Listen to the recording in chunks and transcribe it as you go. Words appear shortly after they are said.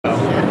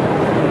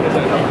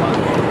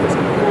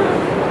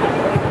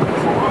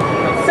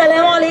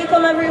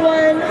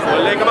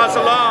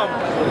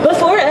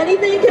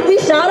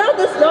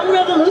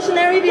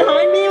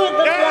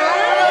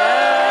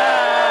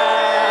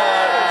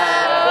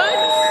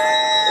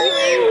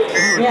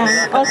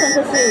Yeah, awesome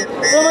to see.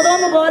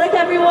 Ramadan Mubarak,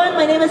 everyone.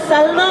 My name is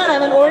Salma, and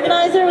I'm an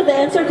organizer with the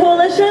Answer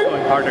Coalition.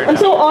 I'm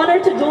so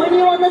honored to join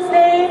you on this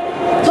day,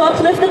 to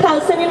uplift the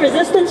Palestinian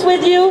resistance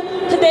with you.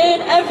 Today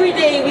and every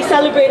day we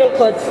celebrate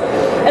Al-Quds,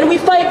 and we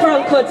fight for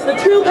Al-Quds, the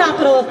true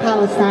capital of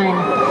Palestine.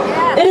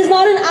 It is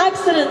not an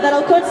accident that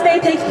Al-Quds Day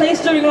takes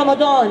place during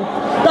Ramadan.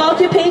 The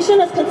occupation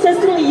has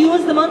consistently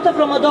used the month of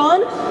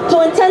Ramadan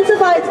to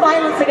intensify its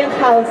violence against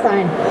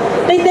Palestine.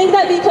 They think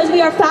that because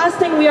we are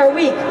fasting, we are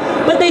weak,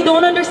 but they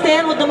don't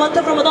understand what the month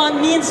of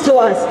Ramadan means to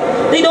us.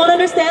 They don't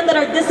understand that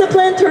our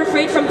discipline to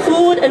refrain from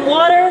food and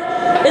water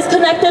is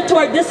connected to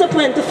our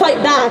discipline to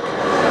fight back.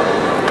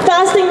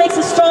 Fasting makes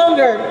us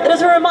stronger. It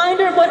is a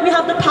reminder of what we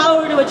have the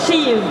power to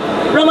achieve.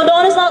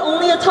 Ramadan is not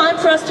only a time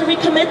for us to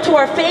recommit to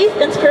our faith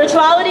and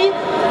spirituality,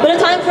 but a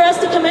time for us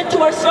to commit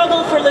to our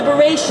struggle for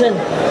liberation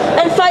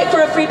and fight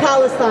for a free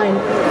Palestine.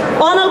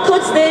 On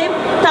Al-Quds Day,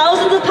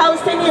 thousands of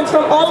Palestinians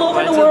from all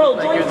over the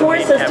world join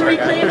forces to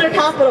reclaim their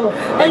capital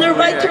and their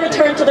right to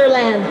return to their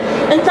land.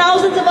 And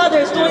thousands of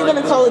others join them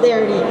in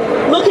solidarity.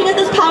 Looking at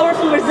this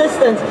powerful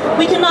resistance,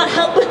 we cannot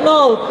help but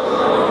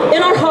know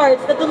in our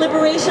hearts that the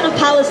liberation of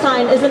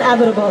Palestine is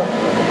inevitable.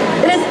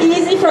 It is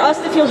easy for us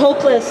to feel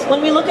hopeless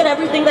when we look at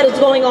everything that is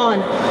going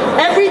on.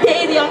 Every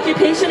day the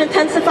occupation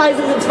intensifies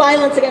its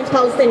violence against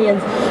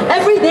Palestinians.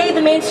 Every day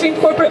the mainstream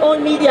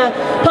corporate-owned media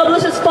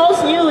publishes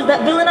false news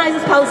that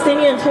villainizes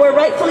Palestinians who are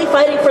rightfully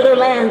fighting for their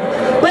land.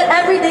 But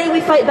every day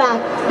we fight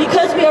back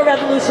because we are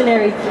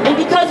revolutionary and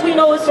because we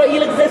know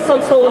Israel exists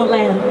on stolen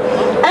land.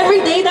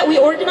 Every day that we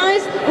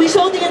organize, we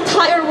show the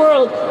entire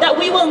world that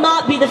we will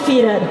not be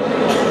defeated.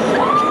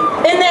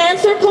 In the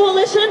Answer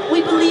Coalition,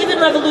 we believe in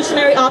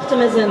revolutionary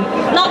optimism.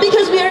 Not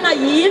because we are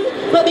naive,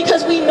 but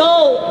because we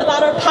know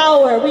about our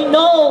power. We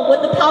know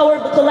what the power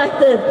of the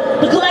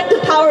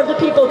collective power of the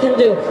people can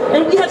do.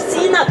 And we have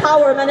seen that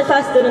power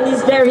manifested in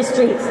these very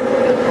streets.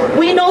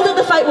 We know that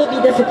the fight will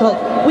be difficult.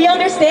 We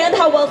understand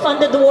how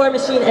well-funded the war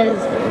machine is.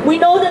 We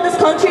know that this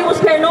country will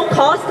spare no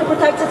cost to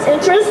protect its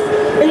interests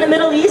in the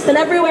Middle East and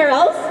everywhere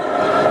else.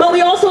 But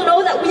we also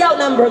know that we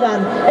outnumber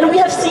them, and we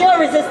have seen our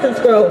resistance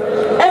grow.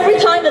 Every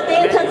time that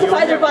they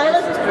intensify their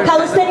violence,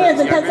 Palestinians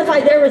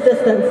intensify their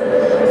resistance.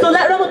 So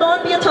let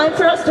Ramadan be a time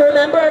for us to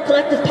remember our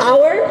collective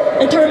power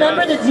and to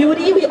remember the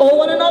duty we owe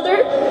one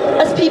another.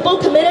 As people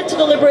committed to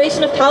the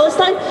liberation of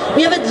Palestine,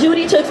 we have a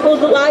duty to expose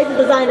the lies of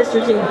the Zionist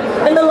regime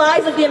and the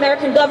lies of the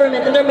American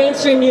government and their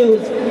mainstream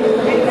news.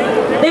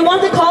 They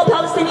want to call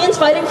Palestinians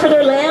fighting for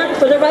their land,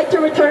 for their right to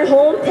return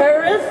home,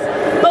 terrorists,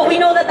 but we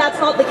know that that's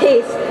not the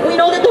case. We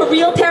know that the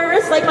real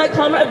terrorists, like my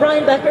comrade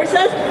Brian Becker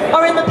says,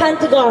 are in the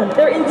Pentagon,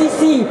 they're in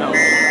DC.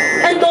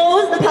 And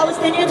those, the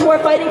Palestinians who are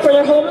fighting for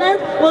their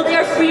homeland, well, they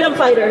are freedom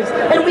fighters,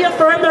 and we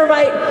affirm their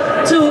right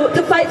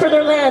to fight for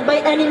their land by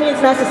any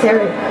means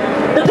necessary.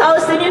 The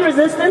Palestinian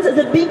resistance is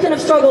a beacon of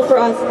struggle for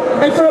us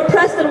and for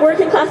oppressed and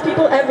working class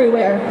people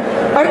everywhere.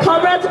 Our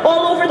comrades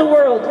all over the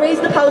world raise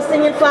the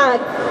Palestinian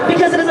flag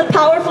because it is a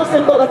powerful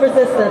symbol of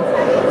resistance.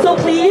 So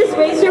please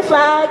raise your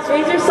flags,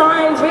 raise your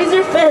signs, raise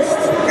your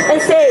fists,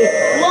 and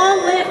say,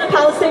 long live the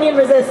Palestinian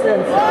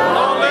resistance.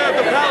 Long live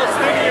the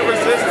Palestinian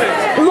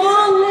resistance.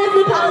 Long live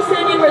the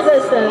Palestinian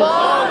resistance.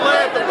 Long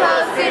live the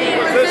Palestinian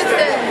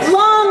resistance.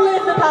 Long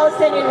live the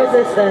Palestinian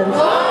resistance.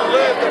 Long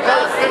live the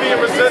Palestinian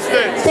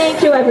resistance.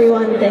 Thank you,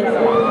 everyone. Thanks.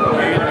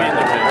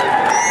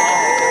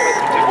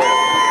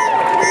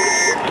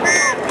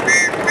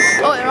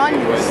 Oh, Iran,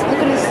 look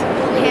at his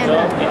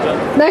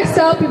hand. Next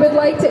up, we would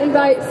like to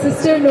invite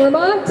Sister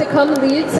Norma to come lead